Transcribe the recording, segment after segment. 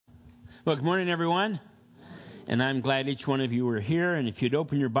Well, good morning, everyone. And I'm glad each one of you are here. And if you'd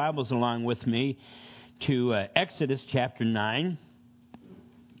open your Bibles along with me to Exodus chapter 9.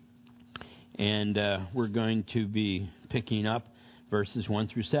 And we're going to be picking up verses 1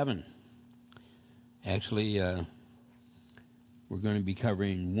 through 7. Actually, we're going to be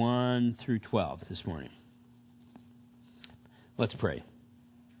covering 1 through 12 this morning. Let's pray.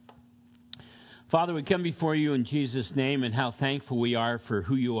 Father, we come before you in Jesus' name, and how thankful we are for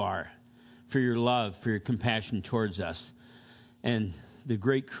who you are, for your love, for your compassion towards us, and the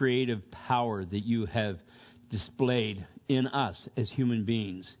great creative power that you have displayed in us as human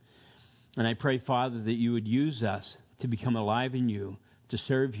beings. And I pray, Father, that you would use us to become alive in you, to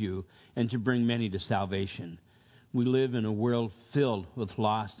serve you, and to bring many to salvation. We live in a world filled with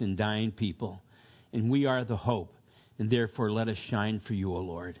lost and dying people, and we are the hope, and therefore let us shine for you, O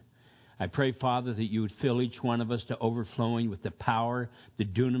Lord. I pray, Father, that you would fill each one of us to overflowing with the power, the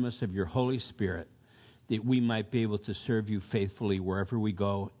dunamis of your Holy Spirit, that we might be able to serve you faithfully wherever we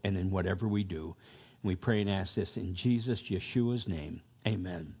go and in whatever we do. And we pray and ask this in Jesus, Yeshua's name.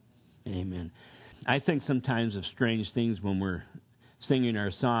 Amen. Amen. I think sometimes of strange things when we're singing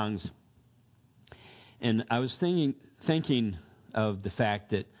our songs. And I was thinking of the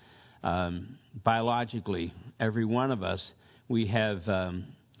fact that biologically, every one of us, we have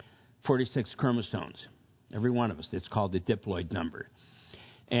 46 chromosomes. Every one of us. It's called the diploid number.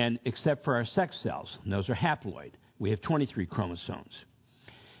 And except for our sex cells, and those are haploid, we have 23 chromosomes.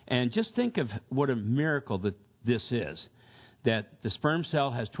 And just think of what a miracle that this is. That the sperm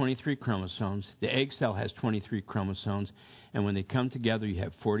cell has 23 chromosomes, the egg cell has 23 chromosomes, and when they come together, you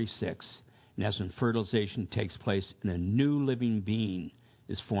have 46. And that's when fertilization takes place and a new living being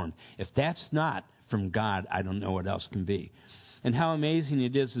is formed. If that's not from God, I don't know what else can be. And how amazing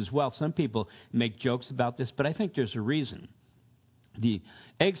it is as well. Some people make jokes about this, but I think there's a reason. The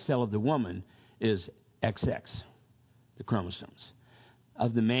egg cell of the woman is XX, the chromosomes.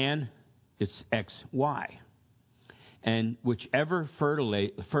 Of the man, it's XY. And whichever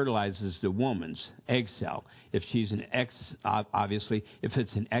fertilizes the woman's egg cell, if she's an X, obviously, if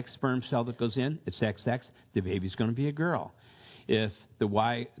it's an X sperm cell that goes in, it's XX, the baby's going to be a girl. If the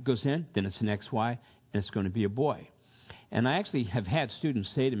Y goes in, then it's an XY, and it's going to be a boy. And I actually have had students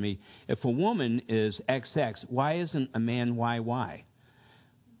say to me, if a woman is XX, why isn't a man YY?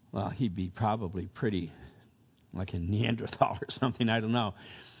 Well, he'd be probably pretty like a Neanderthal or something, I don't know.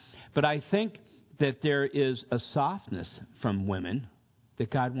 But I think that there is a softness from women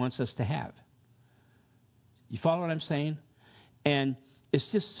that God wants us to have. You follow what I'm saying? And it's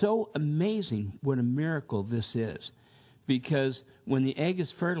just so amazing what a miracle this is. Because when the egg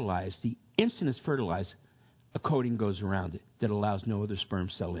is fertilized, the instant it's fertilized, a coating goes around it that allows no other sperm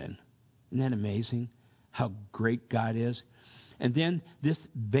cell in. Isn't that amazing how great God is? And then this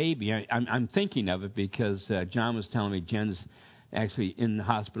baby, I'm thinking of it because John was telling me Jen's actually in the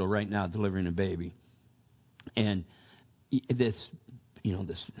hospital right now delivering a baby. And this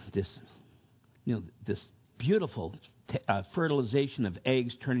beautiful fertilization of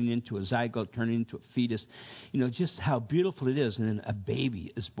eggs turning into a zygote, turning into a fetus, just how beautiful it is. And then a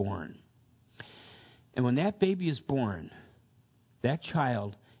baby is born. And when that baby is born, that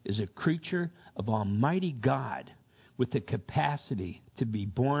child is a creature of Almighty God with the capacity to be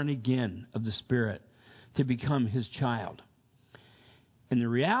born again of the Spirit, to become His child. And the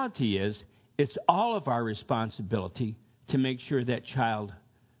reality is, it's all of our responsibility to make sure that child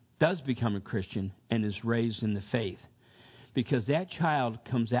does become a Christian and is raised in the faith. Because that child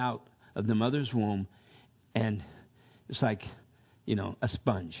comes out of the mother's womb and it's like, a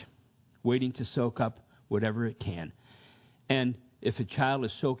sponge, waiting to soak up whatever it can. And if a child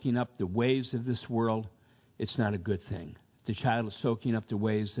is soaking up the waves of this world, it's not a good thing. If the child is soaking up the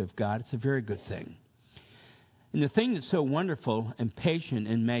waves of God, it's a very good thing. And the thing that's so wonderful and patient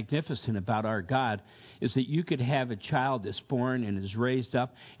and magnificent about our God is that you could have a child that's born and is raised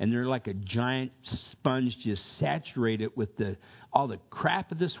up, and they're like a giant sponge just saturated with all the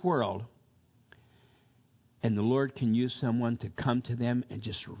crap of this world. And the Lord can use someone to come to them and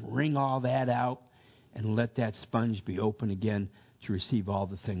just wring all that out and let that sponge be open again to receive all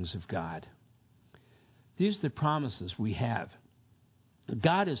the things of God. These are the promises we have.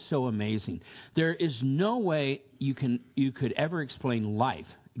 God is so amazing. There is no way you could ever explain life,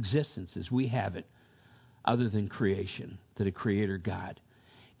 existence as we have it, other than creation, to the Creator God.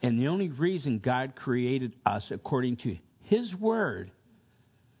 And the only reason God created us according to His Word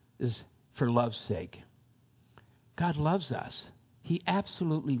is for love's sake. God loves us. He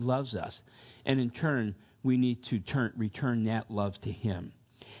absolutely loves us. And in turn, we need to return that love to Him.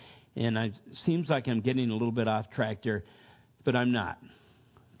 And it seems like I'm getting a little bit off track there, but I'm not.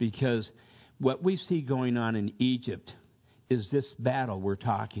 because what we see going on in Egypt is this battle we're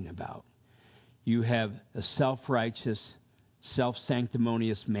talking about. You have a self-righteous,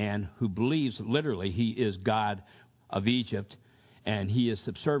 self-sanctimonious man who believes literally he is God of Egypt, and he is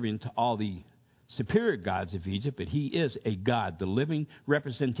subservient to all the superior gods of Egypt, but he is a God, the living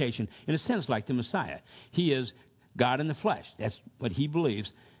representation, in a sense like the Messiah. He is God in the flesh. That's what he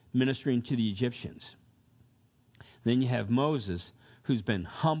believes, ministering to the Egyptians. Then you have Moses, who's been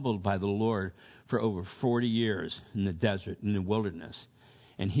humbled by the Lord for over 40 years in the desert, in the wilderness.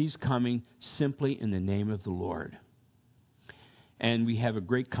 And he's coming simply in the name of the Lord. And we have a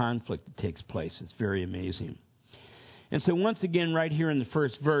great conflict that takes place. It's very amazing. And so once again, right here in the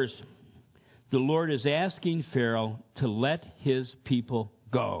first verse, the Lord is asking Pharaoh to let his people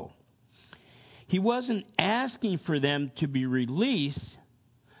go. He wasn't asking for them to be released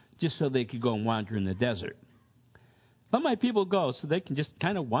just so they could go and wander in the desert. Let my people go so they can just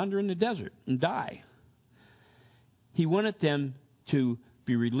kind of wander in the desert and die. He wanted them to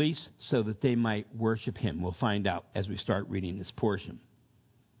be released so that they might worship him. We'll find out as we start reading this portion.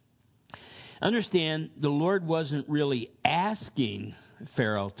 Understand, the Lord wasn't really asking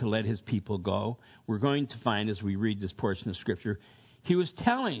Pharaoh to let his people go. We're going to find as we read this portion of Scripture, he was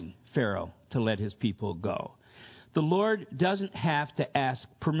telling Pharaoh to let his people go. The Lord doesn't have to ask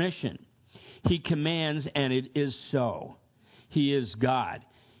permission. He commands, and it is so. He is God.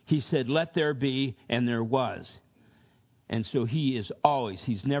 He said, let there be, and there was. And so he is always,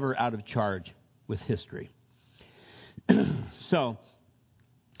 he's never out of charge with history. So,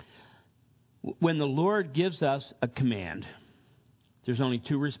 when the Lord gives us a command, there's only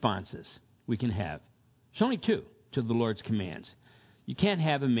two responses we can have. There's only two to the Lord's commands. You can't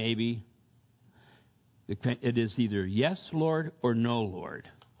have a maybe. It is either yes, Lord, or no, Lord.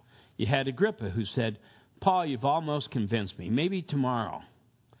 You had Agrippa who said, Paul, you've almost convinced me. Maybe tomorrow.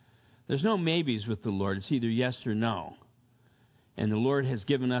 There's no maybes with the Lord. It's either yes or no. And the Lord has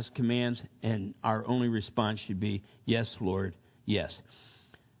given us commands, and our only response should be, yes, Lord, yes.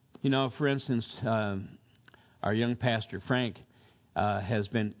 You know, for instance, our young pastor, Frank, has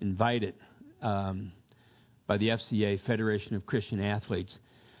been invited by the FCA, Federation of Christian Athletes,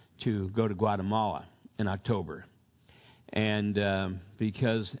 to go to Guatemala in October. And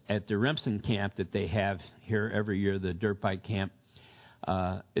because at the Remsen camp that they have here every year, the dirt bike camp,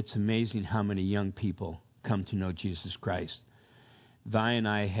 it's amazing how many young people come to know Jesus Christ. Vi and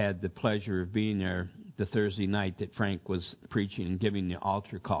I had the pleasure of being there the Thursday night that Frank was preaching and giving the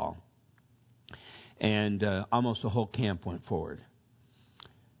altar call. And almost the whole camp went forward.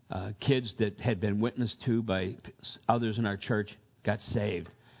 Kids that had been witnessed to by others in our church got saved.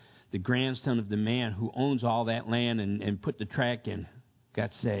 The grandson of the man who owns all that land and put the track in got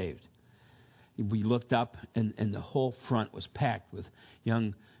saved. We looked up, and the whole front was packed with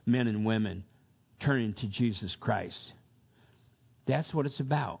young men and women turning to Jesus Christ. That's what it's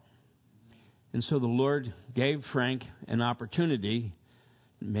about. And so the Lord gave Frank an opportunity,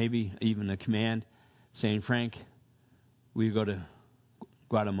 maybe even a command, saying, Frank, will you go to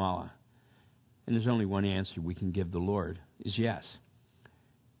Guatemala? And there's only one answer we can give the Lord, is yes.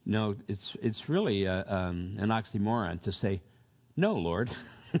 No, it's really an oxymoron to say, no, Lord.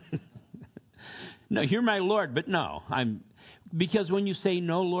 No, you're my Lord, but no. Because when you say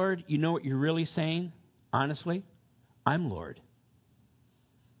no, Lord, you know what you're really saying? Honestly, I'm Lord.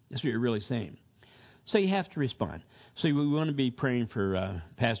 That's what you're really saying. So you have to respond. So we want to be praying for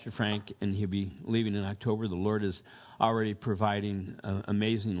Pastor Frank, and he'll be leaving in October. The Lord is already providing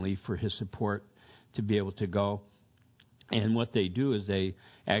amazingly for his support to be able to go. And what they do is they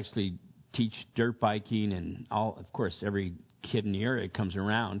actually teach dirt biking, and all, of course, every kid in the area comes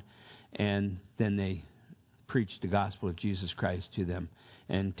around, and then they preach the gospel of Jesus Christ to them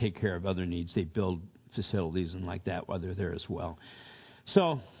and take care of other needs. They build facilities and like that while they're there as well.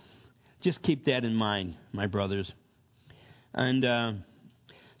 So just keep that in mind, my brothers. And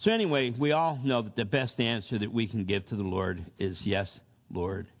so anyway, we all know that the best answer that we can give to the Lord is yes,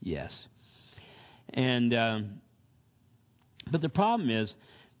 Lord, yes. And but the problem is,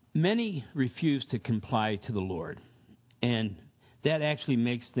 many refuse to comply to the Lord. And that actually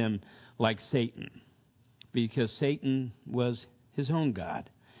makes them like Satan, because Satan was his own God.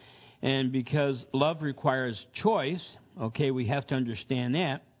 And because love requires choice, okay, we have to understand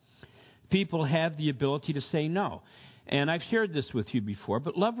that, people have the ability to say no. And I've shared this with you before,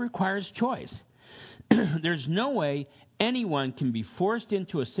 but love requires choice. There's no way anyone can be forced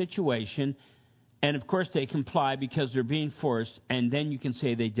into a situation, and of course they comply because they're being forced, and then you can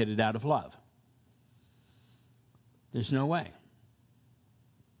say they did it out of love. There's no way.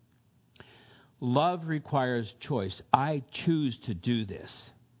 Love requires choice. I choose to do this.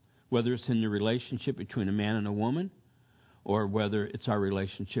 whether it's in the relationship between a man and a woman or whether it's our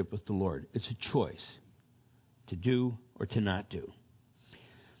relationship with the Lord. It's a choice to do or to not do.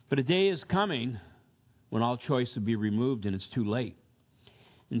 But a day is coming when all choice will be removed and it's too late.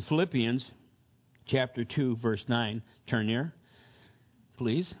 In Philippians chapter 2, verse 9, turn there,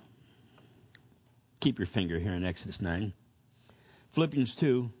 please. Keep your finger here in Exodus 9. Philippians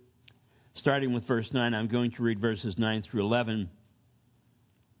 2, starting with verse 9, I'm going to read verses 9 through 11,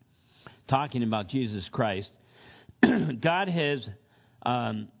 talking about Jesus Christ. God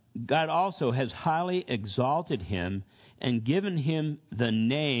also has highly exalted him and given him the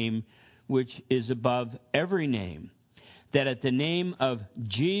name which is above every name, that at the name of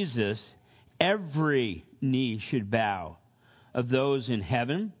Jesus every knee should bow, of those in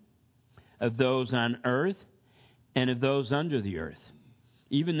heaven, of those on earth, and of those under the earth,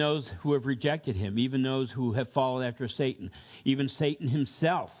 even those who have rejected him, even those who have followed after Satan, even Satan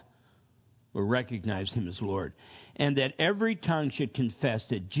himself will recognize him as Lord, and that every tongue should confess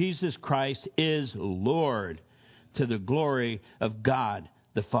that Jesus Christ is Lord, to the glory of God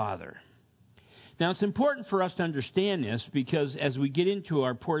the Father. Now, it's important for us to understand this because as we get into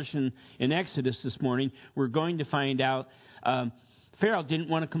our portion in Exodus this morning, we're going to find out Pharaoh didn't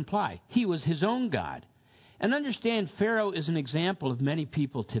want to comply. He was his own God. And understand, Pharaoh is an example of many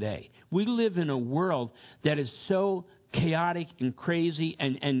people today. We live in a world that is so chaotic and crazy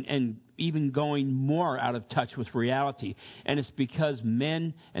and even going more out of touch with reality. And it's because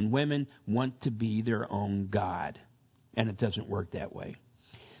men and women want to be their own God. And it doesn't work that way.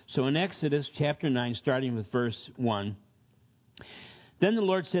 So in Exodus chapter 9, starting with verse 1, then the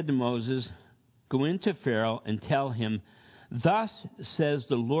Lord said to Moses, "Go into Pharaoh and tell him, 'Thus says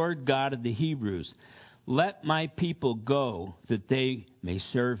the Lord God of the Hebrews, let my people go, that they may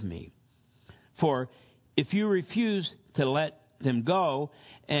serve me. For if you refuse to let them go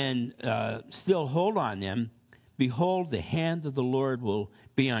and still hold on them, behold, the hand of the Lord will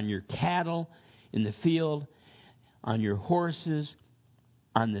be on your cattle in the field, on your horses,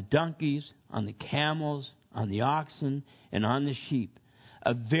 on the donkeys, on the camels, on the oxen, and on the sheep,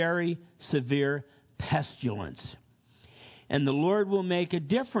 a very severe pestilence. And the Lord will make a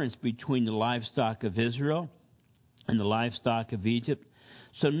difference between the livestock of Israel and the livestock of Egypt,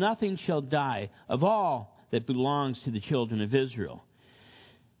 so nothing shall die of all that belongs to the children of Israel.'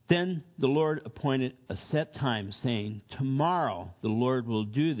 Then the Lord appointed a set time, saying, 'Tomorrow the Lord will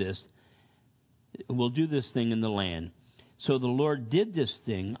do this thing in the land.' So the Lord did this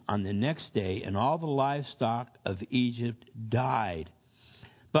thing on the next day, and all the livestock of Egypt died.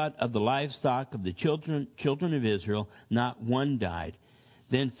 But of the livestock of the children of Israel, not one died.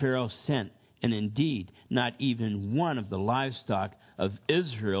 Then Pharaoh sent, and indeed, not even one of the livestock of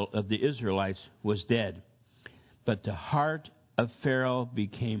Israel, of the Israelites, was dead. But the heart of Pharaoh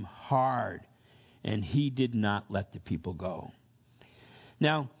became hard, and he did not let the people go."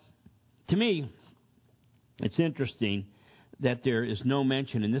 Now, to me, it's interesting that there is no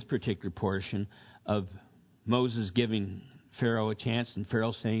mention in this particular portion of Moses giving Pharaoh a chance and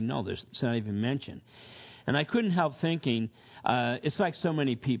Pharaoh saying no. It's not even mentioned. And I couldn't help thinking, it's like so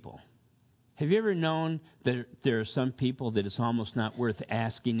many people. Have you ever known that there are some people that it's almost not worth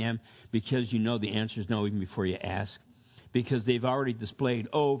asking them because you know the answer is no even before you ask? Because they've already displayed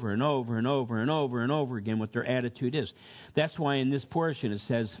over and over and over and over and over again what their attitude is. That's why in this portion it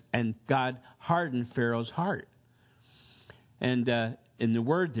says, and God hardened Pharaoh's heart. And in the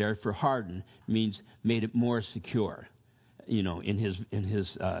word there for harden means made it more secure, in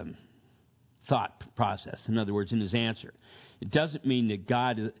his thought process. In other words, in his answer. It doesn't mean that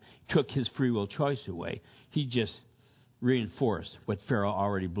God took his free will choice away. He just reinforced what Pharaoh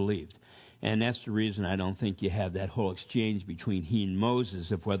already believed. And that's the reason I don't think you have that whole exchange between he and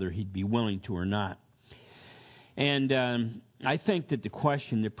Moses of whether he'd be willing to or not. And I think that the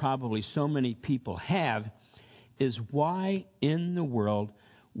question that probably so many people have is, why in the world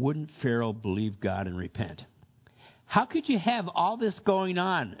wouldn't Pharaoh believe God and repent? How could you have all this going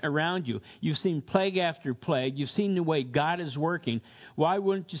on around you? You've seen plague after plague. You've seen the way God is working. Why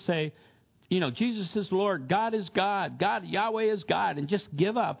wouldn't you say, Jesus is Lord, God is God, Yahweh is God, and just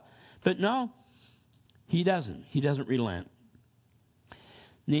give up? But no, he doesn't. He doesn't relent.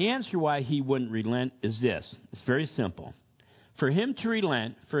 And the answer why he wouldn't relent is this. It's very simple. For him to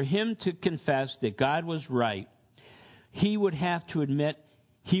relent, for him to confess that God was right, he would have to admit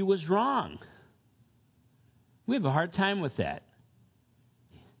he was wrong. We have a hard time with that.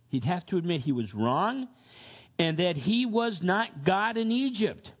 He'd have to admit he was wrong and that he was not God in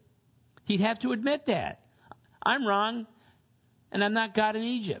Egypt. He'd have to admit that. I'm wrong and I'm not God in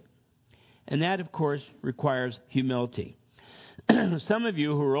Egypt. And that, of course, requires humility. Some of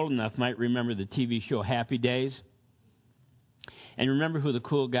you who are old enough might remember the TV show Happy Days. And remember who the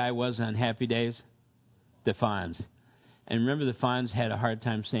cool guy was on Happy Days? The Fonz. And remember the Fonz had a hard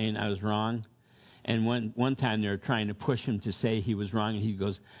time saying I was wrong? And one time they were trying to push him to say he was wrong, and he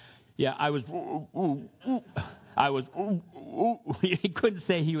goes, yeah, I was, he couldn't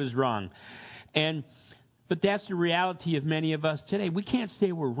say he was wrong. But that's the reality of many of us today. We can't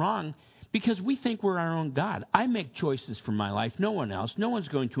say we're wrong because we think we're our own God. I make choices for my life, no one else. No one's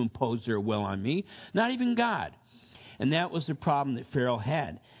going to impose their will on me, not even God. And that was the problem that Pharaoh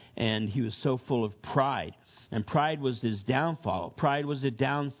had. And he was so full of pride. And pride was his downfall. Pride was the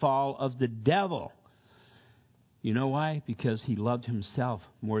downfall of the devil. You know why? Because he loved himself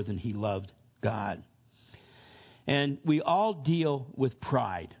more than he loved God. And we all deal with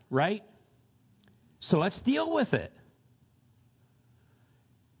pride, right? So let's deal with it.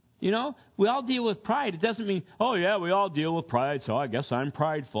 You know, we all deal with pride. It doesn't mean, oh yeah, we all deal with pride, so I guess I'm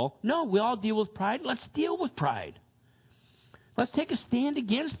prideful. No, we all deal with pride. Let's deal with pride. Let's take a stand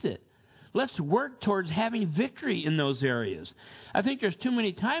against it. Let's work towards having victory in those areas. I think there's too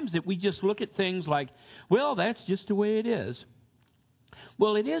many times that we just look at things like, well, that's just the way it is.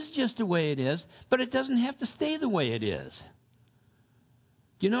 Well, it is just the way it is, but it doesn't have to stay the way it is.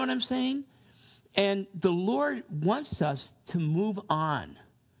 You know what I'm saying? And the Lord wants us to move on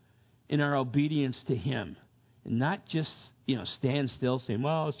in our obedience to Him, and not just, stand still saying,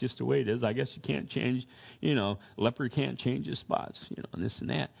 well, it's just the way it is. I guess you can't change, leper can't change his spots, and this and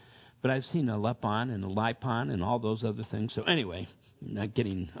that. But I've seen a lepon and a lipon and all those other things. So anyway, I'm not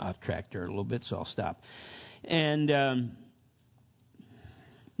getting off track there a little bit, so I'll stop. And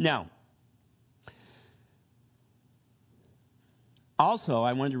now, also,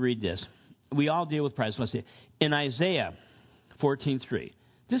 I wanted to read this. We all deal with pride. So let's see. In Isaiah 14:3,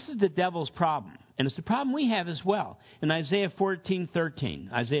 this is the devil's problem. And it's the problem we have as well. In Isaiah 14:13,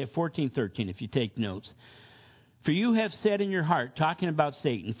 if you take notes. For you have said in your heart, talking about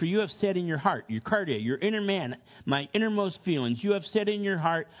Satan, for you have said in your heart, your cardia, your inner man, my innermost feelings, you have said in your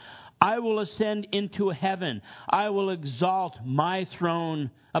heart, I will ascend into heaven. I will exalt my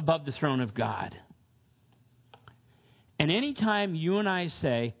throne above the throne of God. And anytime you and I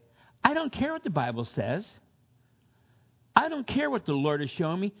say, I don't care what the Bible says. I don't care what the Lord has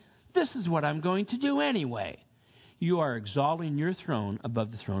shown me. This is what I'm going to do anyway. You are exalting your throne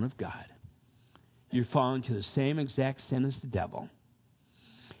above the throne of God. You're falling to the same exact sin as the devil.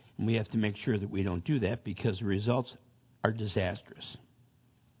 And we have to make sure that we don't do that because the results are disastrous.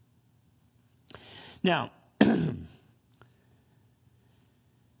 Now,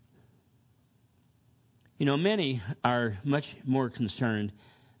 many are much more concerned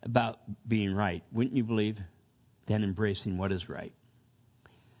about being right, wouldn't you believe, than embracing what is right.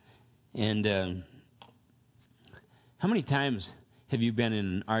 And how many times have you been in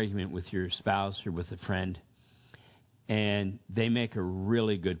an argument with your spouse or with a friend, and they make a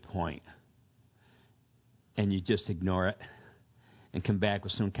really good point, and you just ignore it and come back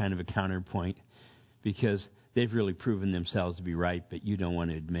with some kind of a counterpoint because they've really proven themselves to be right, but you don't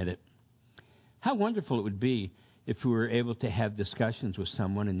want to admit it? How wonderful it would be if we were able to have discussions with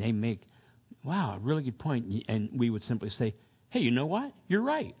someone and they make, a really good point, and we would simply say, hey, you know what? You're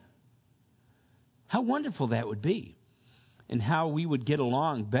right. How wonderful that would be. And how we would get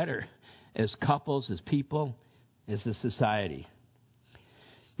along better as couples, as people, as a society.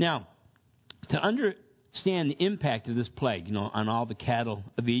 Now, to understand the impact of this plague, on all the cattle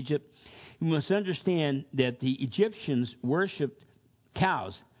of Egypt, you must understand that the Egyptians worshipped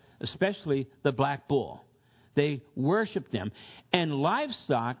cows, especially the black bull. They worshipped them. And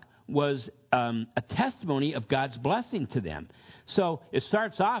livestock was a testimony of God's blessing to them. So it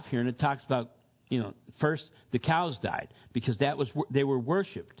starts off here and it talks about, first the cows died because they were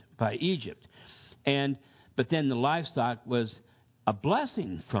worshipped by Egypt. But then the livestock was a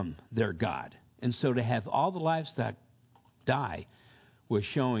blessing from their God. And so to have all the livestock die was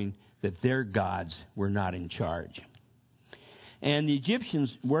showing that their gods were not in charge. And the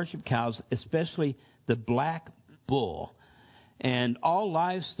Egyptians worshiped cows, especially the black bull. And all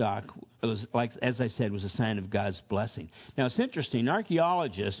livestock, was, as I said, was a sign of God's blessing. Now, it's interesting.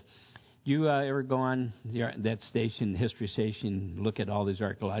 Archaeologists, you ever go on that station, History Station, look at all these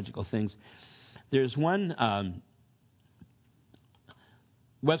archaeological things? There's one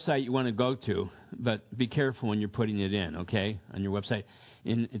website you want to go to, but be careful when you're putting it in, okay, on your website.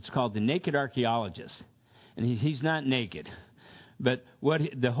 And it's called The Naked Archaeologist. And he's not naked. But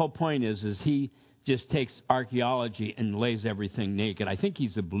the whole point is he just takes archaeology and lays everything naked. I think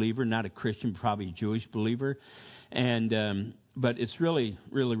he's a believer, not a Christian, probably a Jewish believer. But it's really,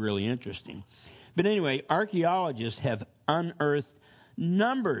 really, really interesting. But anyway, archaeologists have unearthed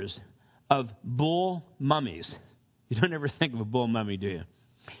numbers of bull mummies. You don't ever think of a bull mummy, do you?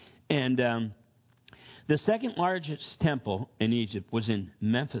 And the second largest temple in Egypt was in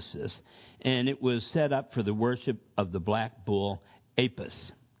Memphis, and it was set up for the worship of the black bull Apis.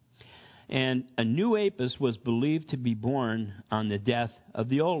 And a new Apis was believed to be born on the death of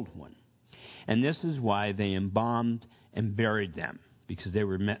the old one. And this is why they embalmed and buried them, because they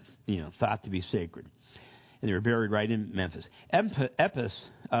were thought to be sacred. And they were buried right in Memphis. Apis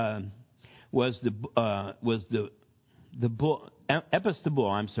was the bull. Apis the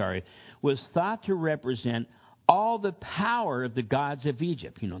bull, was thought to represent all the power of the gods of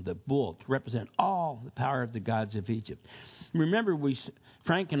Egypt. The bull to represent all the power of the gods of Egypt. Remember,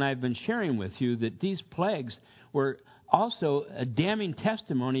 Frank and I have been sharing with you that these plagues were also a damning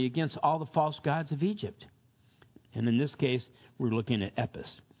testimony against all the false gods of Egypt. And in this case, we're looking at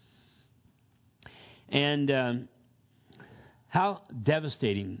Apis. And how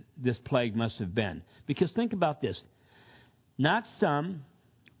devastating this plague must have been. Because think about this. Not some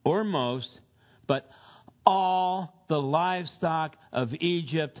or most, but all the livestock of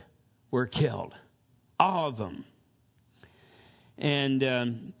Egypt were killed. All of them.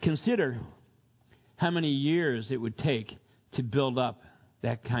 And consider how many years it would take to build up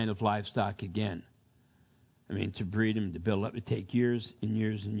that kind of livestock again. To breed them, to build up, it would take years and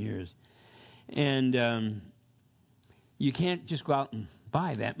years and years. And you can't just go out and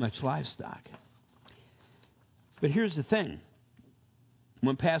buy that much livestock. But here's the thing.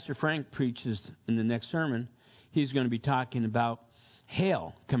 When Pastor Frank preaches in the next sermon, he's going to be talking about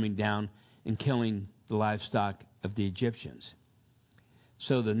hail coming down and killing the livestock of the Egyptians.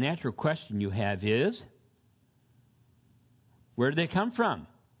 So the natural question you have is, where did they come from?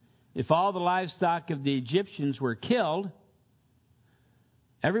 If all the livestock of the Egyptians were killed,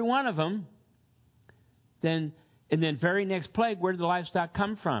 every one of them, then in the very next plague, where did the livestock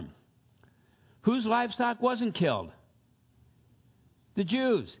come from? Whose livestock wasn't killed? The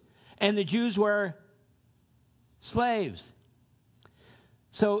Jews. And the Jews were slaves.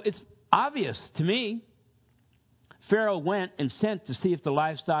 So it's obvious to me. Pharaoh went and sent to see if the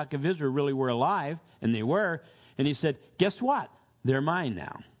livestock of Israel really were alive, and they were. And he said, guess what? They're mine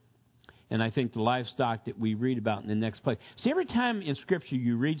now. And I think the livestock that we read about in the next place. See, every time in Scripture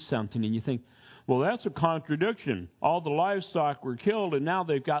you read something and you think, well, that's a contradiction. All the livestock were killed, and now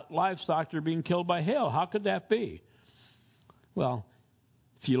they've got livestock that are being killed by hail. How could that be? Well,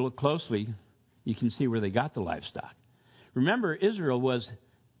 if you look closely, you can see where they got the livestock. Remember, Israel was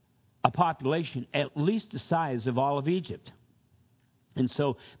a population at least the size of all of Egypt. And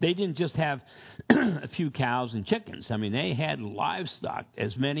so they didn't just have a few cows and chickens. They had livestock,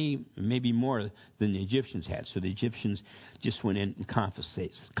 as many, maybe more than the Egyptians had. So the Egyptians just went in and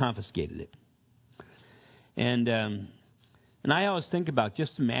confiscated it. And I always think about,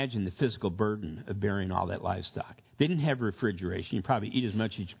 just imagine the physical burden of burying all that livestock. They didn't have refrigeration. You'd probably eat as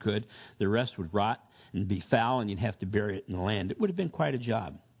much as you could. The rest would rot and be foul, and you'd have to bury it in the land. It would have been quite a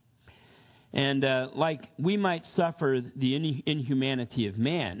job. And like we might suffer the inhumanity of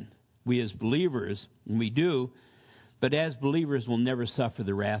man, we as believers, and we do, but as believers we'll never suffer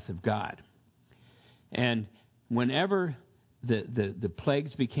the wrath of God. And whenever the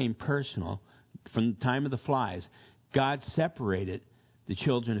plagues became personal, from the time of the flies, God separated the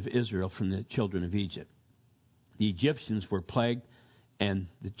children of Israel from the children of Egypt. The Egyptians were plagued, and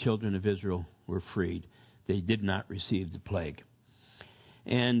the children of Israel were freed. They did not receive the plague.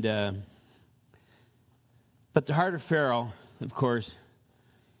 And but the heart of Pharaoh, of course,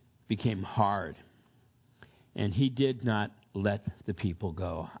 became hard. And he did not let the people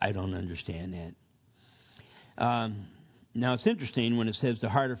go. I don't understand that. Now, it's interesting when it says the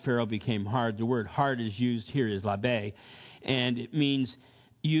heart of Pharaoh became hard. The word hard is used here as labe, and it means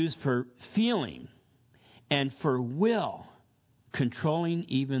used for feeling and for will, controlling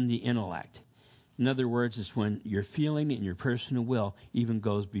even the intellect. In other words, it's when your feeling and your personal will even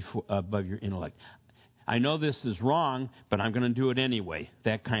goes above your intellect. I know this is wrong, but I'm going to do it anyway.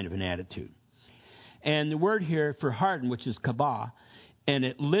 That kind of an attitude. And the word here for hardened, which is kabah, and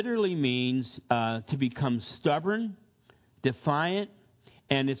it literally means to become stubborn, defiant,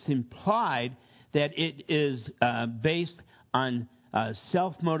 and it's implied that it is based on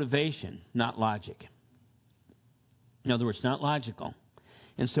self-motivation, not logic. In other words, not logical.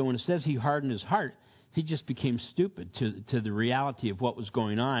 And so when it says he hardened his heart, he just became stupid to the reality of what was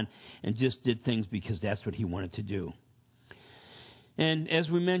going on and just did things because that's what he wanted to do. And as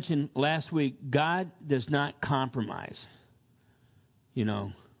we mentioned last week, God does not compromise.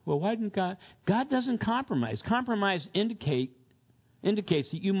 Well, why didn't God? God doesn't compromise. Compromise indicates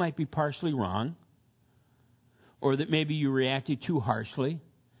that you might be partially wrong or that maybe you reacted too harshly.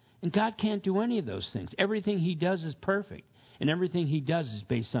 And God can't do any of those things. Everything He does is perfect, and everything He does is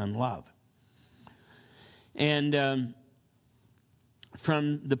based on love. And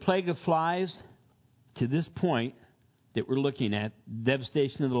from the plague of flies to this point that we're looking at,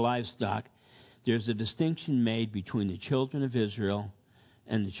 devastation of the livestock, there's a distinction made between the children of Israel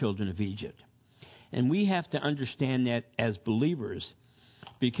and the children of Egypt. And we have to understand that as believers,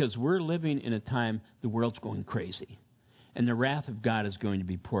 because we're living in a time the world's going crazy. And the wrath of God is going to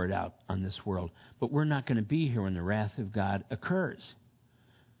be poured out on this world. But we're not going to be here when the wrath of God occurs,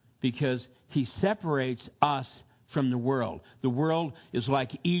 because He separates us from the world. The world is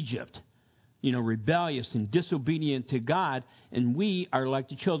like Egypt, rebellious and disobedient to God. And we are like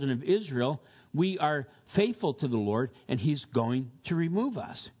the children of Israel. We are faithful to the Lord, and He's going to remove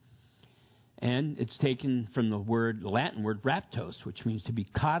us. And it's taken from the Latin word raptos, which means to be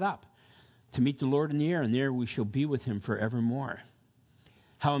caught up, to meet the Lord in the air, and there we shall be with Him forevermore.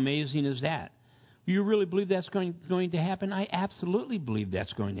 How amazing is that? You really believe that's going to happen? I absolutely believe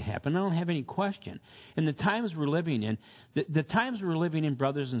that's going to happen. I don't have any question. And the times we're living in, the times we're living in,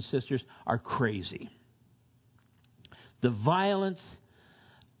 brothers and sisters, are crazy. The violence,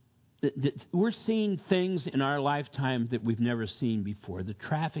 we're seeing things in our lifetime that we've never seen before. The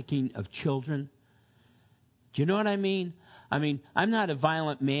trafficking of children. Do you know what I mean? I'm not a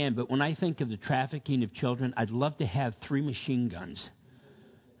violent man, but when I think of the trafficking of children, I'd love to have 3 machine guns.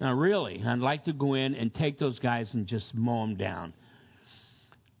 Now, really, I'd like to go in and take those guys and just mow them down.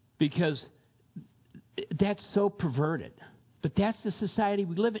 Because that's so perverted. But that's the society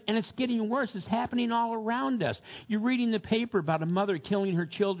we live in, and it's getting worse. It's happening all around us. You're reading the paper about a mother killing her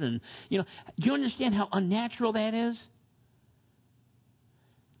children. Do you understand how unnatural that is?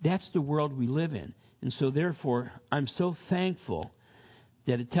 That's the world we live in. And so, therefore, I'm so thankful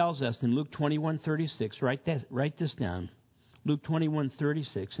that it tells us in Luke 21:36, write this down, Luke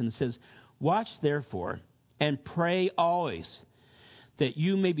 21:36, and it says, "Watch, therefore, and pray always, that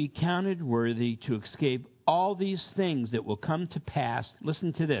you may be counted worthy to escape all these things that will come to pass,"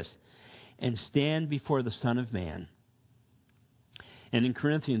 listen to this, "and stand before the Son of Man." And in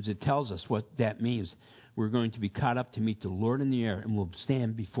Corinthians, it tells us what that means. We're going to be caught up to meet the Lord in the air, and we'll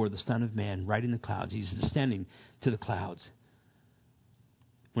stand before the Son of Man right in the clouds. He's descending to the clouds.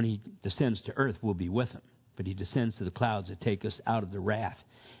 When He descends to earth, we'll be with Him. But He descends to the clouds to take us out of the wrath.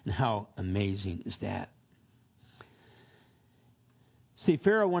 And how amazing is that? See,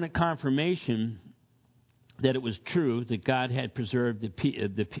 Pharaoh wanted confirmation that it was true that God had preserved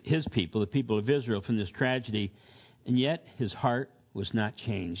His people, the people of Israel, from this tragedy, and yet his heart was not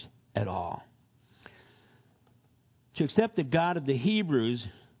changed at all. To accept the God of the Hebrews,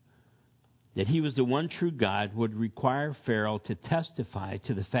 that He was the one true God, would require Pharaoh to testify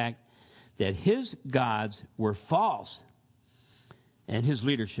to the fact that his gods were false and his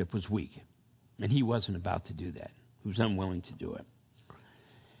leadership was weak. And he wasn't about to do that. He was unwilling to do it.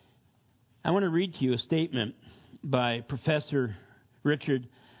 I want to read to you a statement by Professor Richard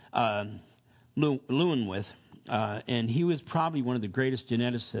Lewinwith, and he was probably one of the greatest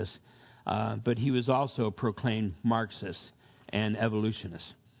geneticists, but he was also a proclaimed Marxist and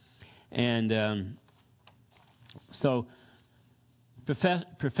evolutionist. And so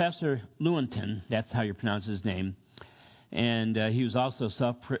Professor Lewontin, that's how you pronounce his name, and he was also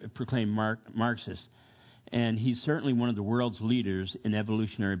self-proclaimed Marxist. And he's certainly one of the world's leaders in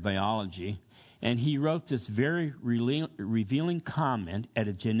evolutionary biology. And he wrote this very revealing comment at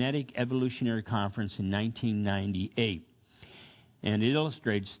a genetic evolutionary conference in 1998. And it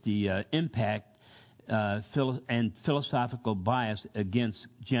illustrates the impact and philosophical bias against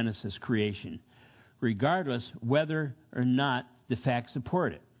Genesis creation, regardless whether or not the facts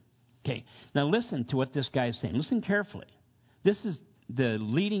support it. Okay, now listen to what this guy is saying. Listen carefully. This is the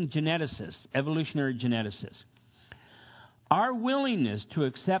leading geneticist, evolutionary geneticist. Our willingness to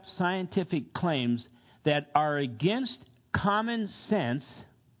accept scientific claims that are against common sense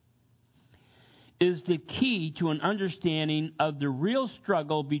is the key to an understanding of the real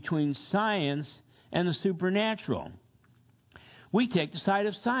struggle between science and the supernatural. We take the side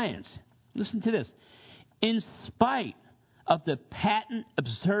of science. Listen to this. In spite of the patent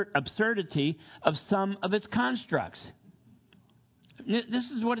absurdity of some of its constructs. This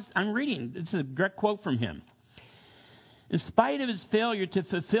is what I'm reading. This is a direct quote from him. In spite of its failure to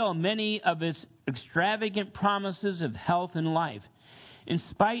fulfill many of its extravagant promises of health and life, in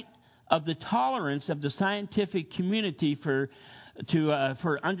spite of the tolerance of the scientific community to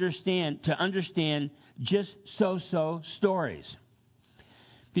understand just so stories,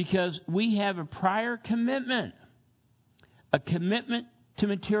 because we have a prior commitment, a commitment to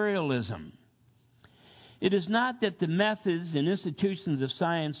materialism. It is not that the methods and institutions of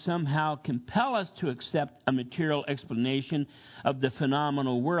science somehow compel us to accept a material explanation of the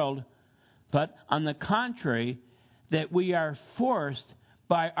phenomenal world, but on the contrary, that we are forced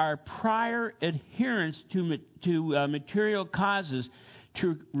by our prior adherence to material causes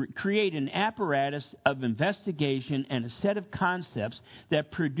to create an apparatus of investigation and a set of concepts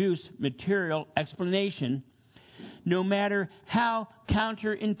that produce material explanation, no matter how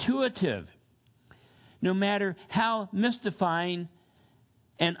counterintuitive, no matter how mystifying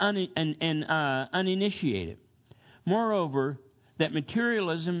and uninitiated. Moreover, that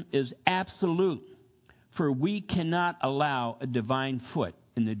materialism is absolute, for we cannot allow a divine foot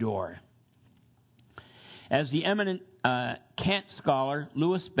in the door. As the eminent Kant scholar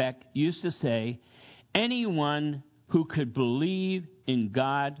Louis Beck used to say, anyone who could believe in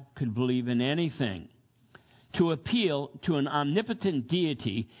God could believe in anything. To appeal to an omnipotent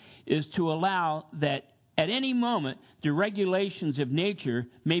deity is to allow that at any moment the regulations of nature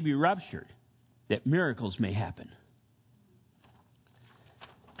may be ruptured, that miracles may happen.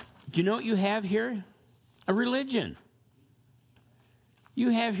 Do you know what you have here? A religion. You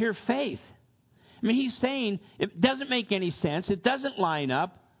have here faith. I mean, he's saying it doesn't make any sense. It doesn't line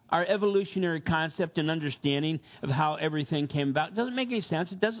up. Our evolutionary concept and understanding of how everything came about. It doesn't make any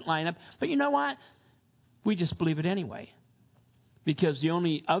sense. It doesn't line up. But you know what? We just believe it anyway. Because the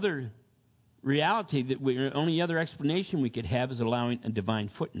only other reality, only other explanation we could have is allowing a divine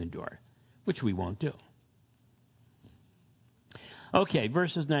foot in the door, which we won't do. Okay,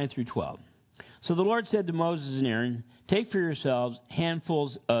 verses 9 through 12. So the Lord said to Moses and Aaron, take for yourselves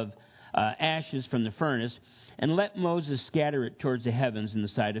handfuls of ashes from the furnace, and let Moses scatter it towards the heavens in the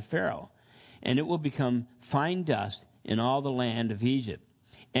sight of Pharaoh. And it will become fine dust in all the land of Egypt.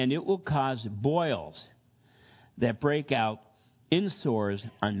 And it will cause boils that break out in sores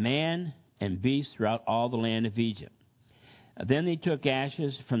on man and beast throughout all the land of Egypt. Then they took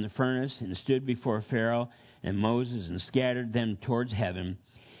ashes from the furnace and stood before Pharaoh and Moses and scattered them towards heaven.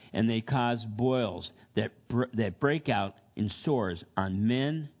 And they caused boils that break out in sores on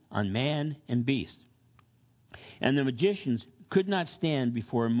man and beast. And the magicians could not stand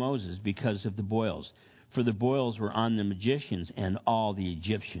before Moses because of the boils, for the boils were on the magicians and all the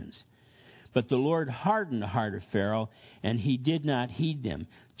Egyptians. But the Lord hardened the heart of Pharaoh, and he did not heed them,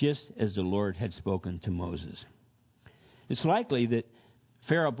 just as the Lord had spoken to Moses. It's likely that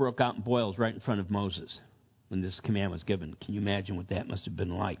Pharaoh broke out in boils right in front of Moses when this command was given. Can you imagine what that must have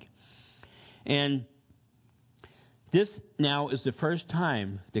been like? And this now is the first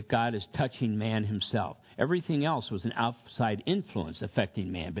time that God is touching man himself. Everything else was an outside influence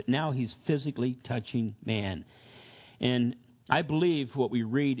affecting man, but now he's physically touching man. And I believe what we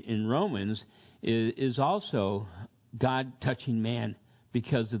read in Romans is also God touching man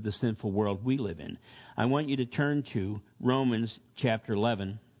because of the sinful world we live in. I want you to turn to Romans chapter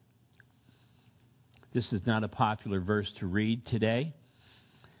 11. This is not a popular verse to read today,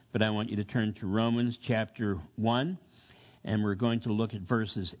 but I want you to turn to Romans chapter 1, and we're going to look at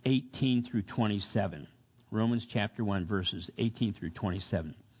verses 18 through 27. Romans chapter 1, verses 18 through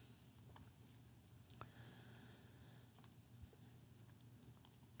 27.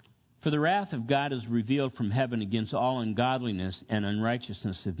 For the wrath of God is revealed from heaven against all ungodliness and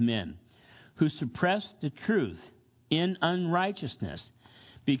unrighteousness of men, who suppress the truth in unrighteousness,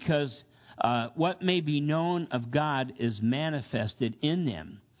 because what may be known of God is manifested in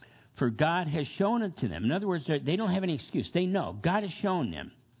them. For God has shown it to them. In other words, they don't have any excuse. They know. God has shown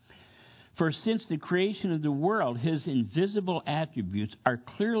them. For since the creation of the world, his invisible attributes are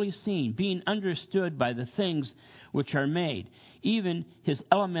clearly seen, being understood by the things which are made, even his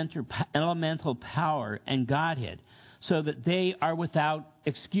elemental power and Godhead, so that they are without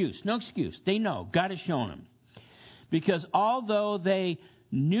excuse. No excuse. They know. God has shown them. Because although they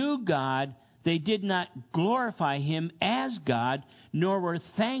knew God, they did not glorify him as God, nor were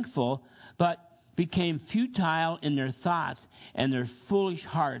thankful, but became futile in their thoughts, and their foolish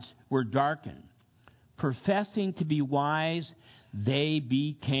hearts were darkened. Professing to be wise, they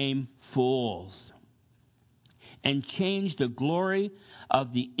became fools, and changed the glory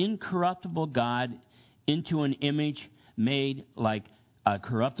of the incorruptible God into an image made like a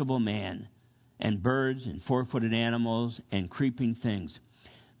corruptible man, and birds, and four-footed animals, and creeping things.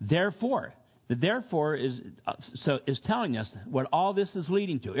 Therefore, the therefore is telling us what all this is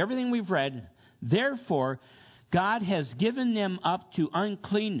leading to. Everything we've read, therefore, God has given them up to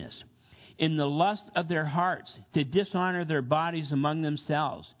uncleanness in the lust of their hearts, to dishonor their bodies among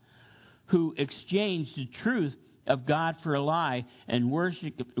themselves, who exchanged the truth of God for a lie, and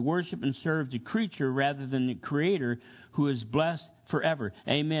worship and serve the creature rather than the Creator, who is blessed forever.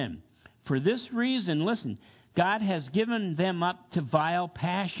 Amen. For this reason, listen, God has given them up to vile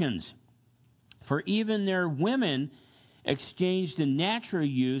passions. For even their women exchanged the natural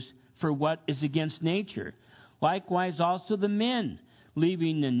use for what is against nature. Likewise also the men,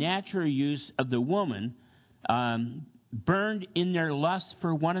 leaving the natural use of the woman, burned in their lust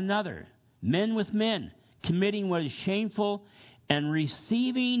for one another. Men with men, committing what is shameful, and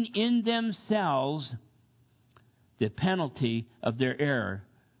receiving in themselves the penalty of their error,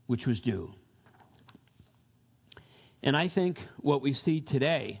 which was due. And I think what we see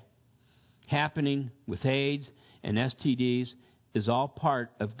today happening with AIDS and STDs is all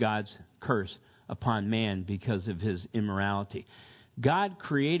part of God's curse upon man because of his immorality. God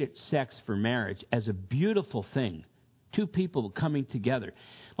created sex for marriage as a beautiful thing. Two people coming together.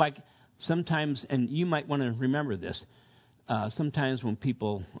 Like sometimes, and you might want to remember this, sometimes when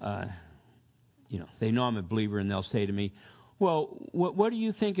people, they know I'm a believer and they'll say to me, well, what do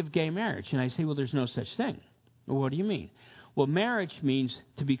you think of gay marriage? And I say, well, there's no such thing. Well, what do you mean? Well, marriage means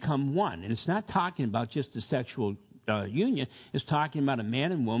to become one. And it's not talking about just a sexual union. It's talking about a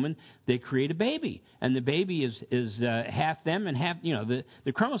man and woman. They create a baby. And the baby is half them and half,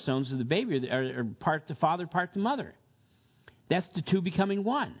 the chromosomes of the baby are part the father, part the mother. That's the two becoming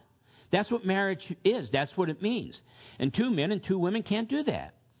one. That's what marriage is. That's what it means. And two men and two women can't do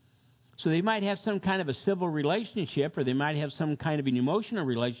that. So they might have some kind of a civil relationship, or they might have some kind of an emotional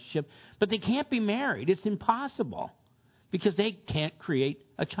relationship, but they can't be married. It's impossible because they can't create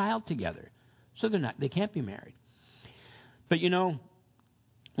a child together. So they can't be married. But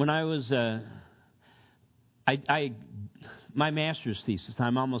when I was, my master's thesis,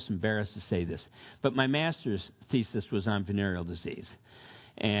 I'm almost embarrassed to say this, but my master's thesis was on venereal disease.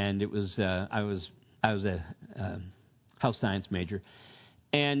 And it was, I was a health science major.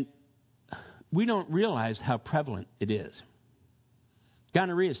 And we don't realize how prevalent it is.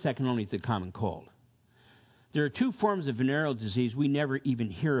 Gonorrhea is second only to the common cold. There are two forms of venereal disease we never even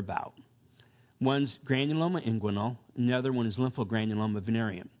hear about. One's granuloma inguinal, and the other one is lymphogranuloma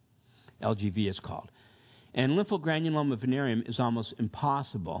venereum. LGV is called. And lymphogranuloma venereum is almost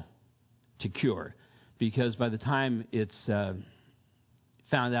impossible to cure because by the time it's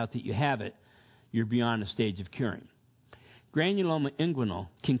found out that you have it, you're beyond a stage of curing. Granuloma inguinal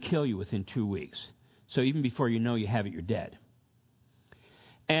can kill you within 2 weeks. So even before you know you have it, you're dead.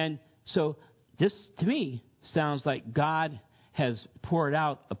 And so this, to me, sounds like God has poured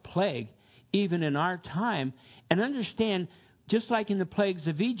out a plague even in our time. And understand, just like in the plagues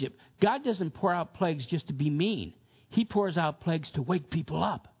of Egypt, God doesn't pour out plagues just to be mean. He pours out plagues to wake people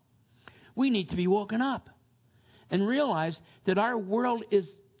up. We need to be woken up and realize that our world is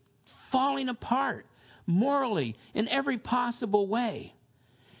falling apart morally in every possible way.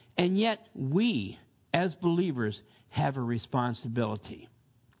 And yet we, as believers, have a responsibility.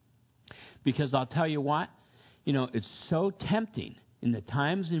 Because I'll tell you what, it's so tempting in the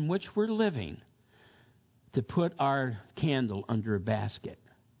times in which we're living to put our candle under a basket,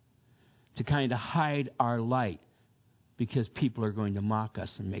 to kind of hide our light because people are going to mock us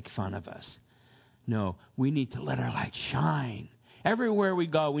and make fun of us. No, we need to let our light shine. Everywhere we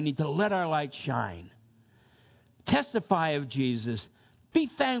go, we need to let our light shine. Testify of Jesus. Be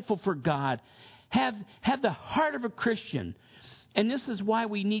thankful for God. Have the heart of a Christian. And this is why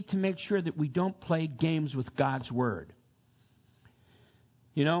we need to make sure that we don't play games with God's Word.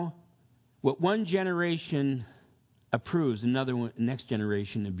 What one generation approves, next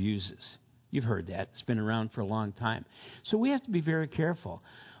generation abuses. You've heard that. It's been around for a long time. So we have to be very careful.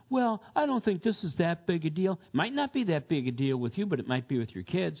 Well, I don't think this is that big a deal. It might not be that big a deal with you, but it might be with your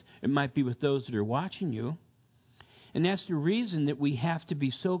kids. It might be with those that are watching you. And that's the reason that we have to be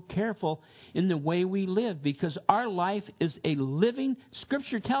so careful in the way we live, because our life is a living,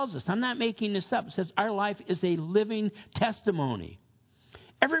 Scripture tells us, I'm not making this up, it says our life is a living testimony.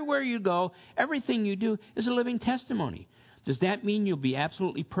 Everywhere you go, everything you do is a living testimony. Does that mean you'll be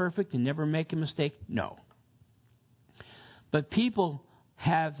absolutely perfect and never make a mistake? No. But people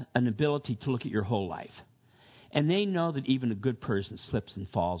have an ability to look at your whole life. And they know that even a good person slips and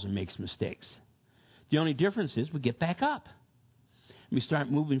falls and makes mistakes. The only difference is we get back up. We start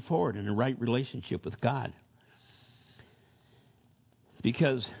moving forward in a right relationship with God.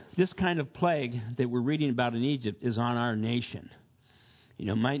 Because this kind of plague that we're reading about in Egypt is on our nation.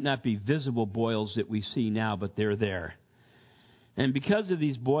 Might not be visible boils that we see now, but they're there. And because of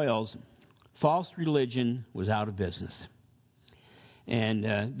these boils, false religion was out of business.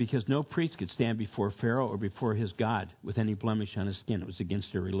 And because no priest could stand before Pharaoh or before his God with any blemish on his skin. It was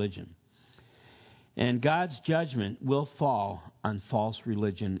against their religion. And God's judgment will fall on false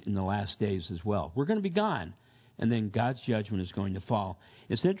religion in the last days as well. We're going to be gone. and then God's judgment is going to fall.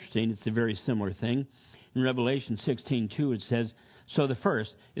 It's interesting. It's a very similar thing. In Revelation 16:2, it says, so the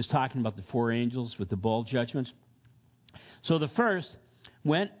first is talking about the four angels with the bowl judgments. So the first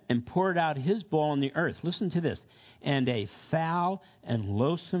went and poured out his bowl on the earth. Listen to this. And a foul and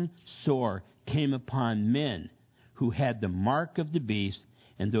loathsome sore came upon men who had the mark of the beast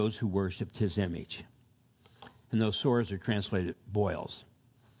and those who worshipped his image. And those sores are translated boils.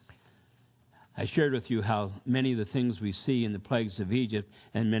 I shared with you how many of the things we see in the plagues of Egypt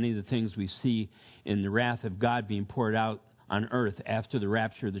and many of the things we see in the wrath of God being poured out on earth after the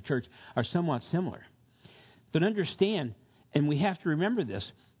rapture of the church are somewhat similar. But understand, and we have to remember this,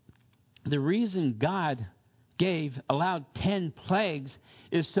 the reason God allowed 10 plagues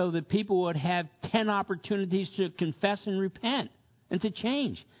is so that people would have 10 opportunities to confess and repent and to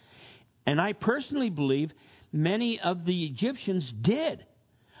change. And I personally believe many of the Egyptians did.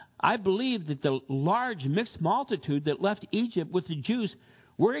 I believe that the large mixed multitude that left Egypt with the Jews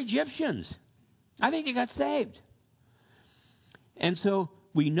were Egyptians. I think they got saved. And so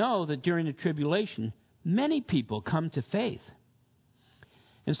we know that during the tribulation, many people come to faith.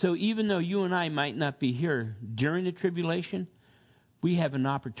 And so even though you and I might not be here during the tribulation, we have an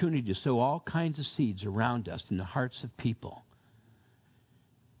opportunity to sow all kinds of seeds around us in the hearts of people.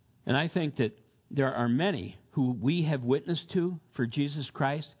 And I think that there are many who we have witnessed to for Jesus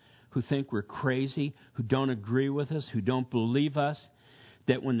Christ who think we're crazy, who don't agree with us, who don't believe us,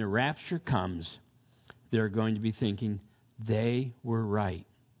 that when the rapture comes, they're going to be thinking they were right.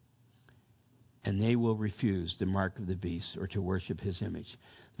 And they will refuse the mark of the beast or to worship his image.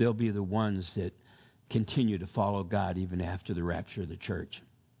 They'll be the ones that continue to follow God even after the rapture of the church.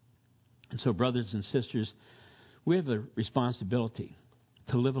 And so, brothers and sisters, we have a responsibility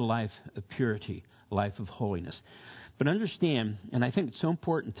to live a life of purity, a life of holiness. But understand, and I think it's so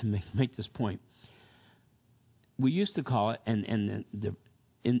important to make this point, we used to call it, and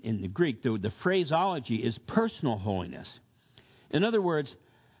in the Greek, the phraseology is personal holiness. In other words,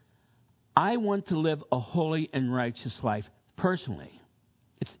 I want to live a holy and righteous life personally.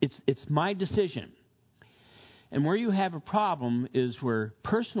 It's my decision. And where you have a problem is where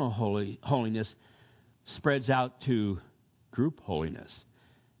personal holiness spreads out to group holiness.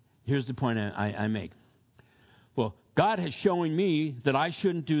 Here's the point I make. Well, God has shown me that I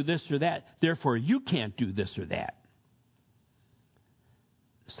shouldn't do this or that. Therefore, you can't do this or that.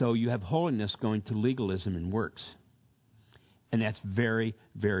 So you have holiness going to legalism and works. And that's very,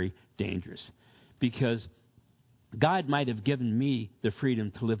 very dangerous. Because God might have given me the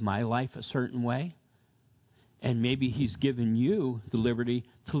freedom to live my life a certain way. And maybe he's given you the liberty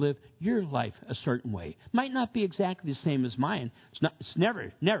to live your life a certain way. Might not be exactly the same as mine. It's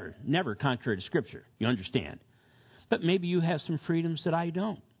never contrary to Scripture. You understand. But maybe you have some freedoms that I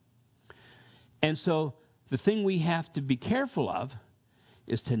don't. And so the thing we have to be careful of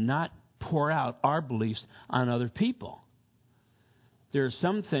is to not pour out our beliefs on other people. There are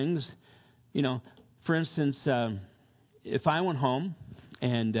some things, for instance, if I went home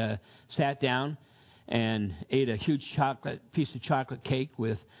and sat down and ate a huge piece of chocolate cake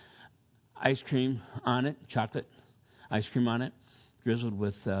with ice cream on it, chocolate ice cream on it, drizzled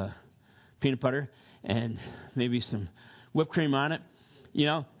with peanut butter and maybe some whipped cream on it,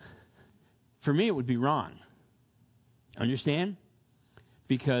 for me it would be wrong. Understand?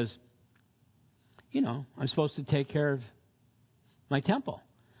 Because, I'm supposed to take care of my temple.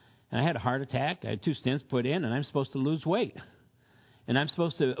 And I had a heart attack. I had 2 stents put in, and I'm supposed to lose weight. And I'm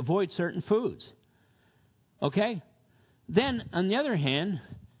supposed to avoid certain foods. Okay? Then, on the other hand,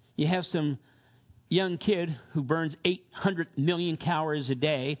 you have some young kid who burns 800 million calories a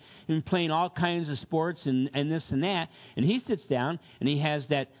day and playing all kinds of sports and this and that. And he sits down, and he has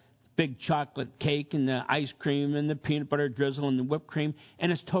that big chocolate cake and the ice cream and the peanut butter drizzle and the whipped cream,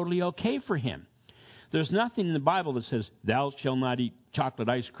 and it's totally okay for him. There's nothing in the Bible that says, thou shalt not eat chocolate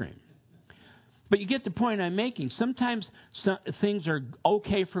ice cream. But you get the point I'm making. Sometimes things are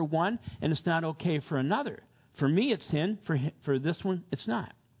okay for one, and it's not okay for another. For me, it's sin. For this one, it's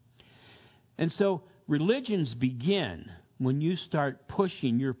not. And so religions begin when you start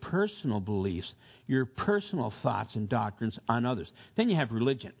pushing your personal beliefs, your personal thoughts and doctrines on others. Then you have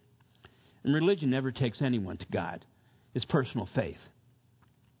religion. And religion never takes anyone to God. It's personal faith.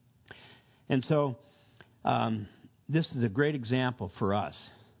 And so this is a great example for us.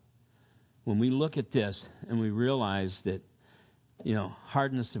 When we look at this and we realize that,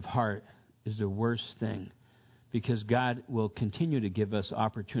 hardness of heart is the worst thing, because God will continue to give us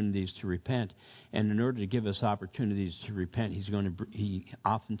opportunities to repent. And in order to give us opportunities to repent, He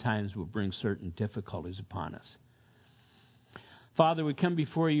oftentimes will bring certain difficulties upon us. Father, we come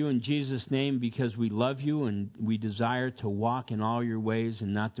before you in Jesus' name because we love you and we desire to walk in all your ways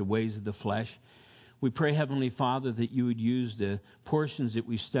and not the ways of the flesh. We pray, Heavenly Father, that you would use the portions that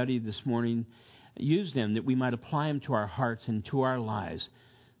we studied this morning, use them that we might apply them to our hearts and to our lives,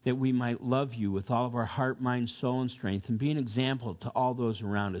 that we might love you with all of our heart, mind, soul, and strength, and be an example to all those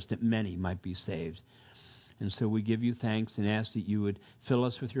around us, that many might be saved. And so we give you thanks and ask that you would fill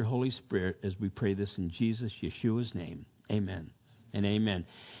us with your Holy Spirit as we pray this in Jesus, Yeshua's name. Amen and amen.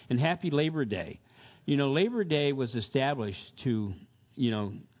 And happy Labor Day. You know, Labor Day was established to,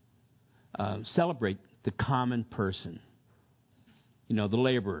 celebrate the common person, the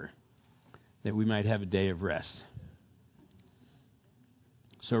laborer, that we might have a day of rest.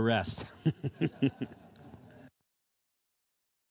 So rest.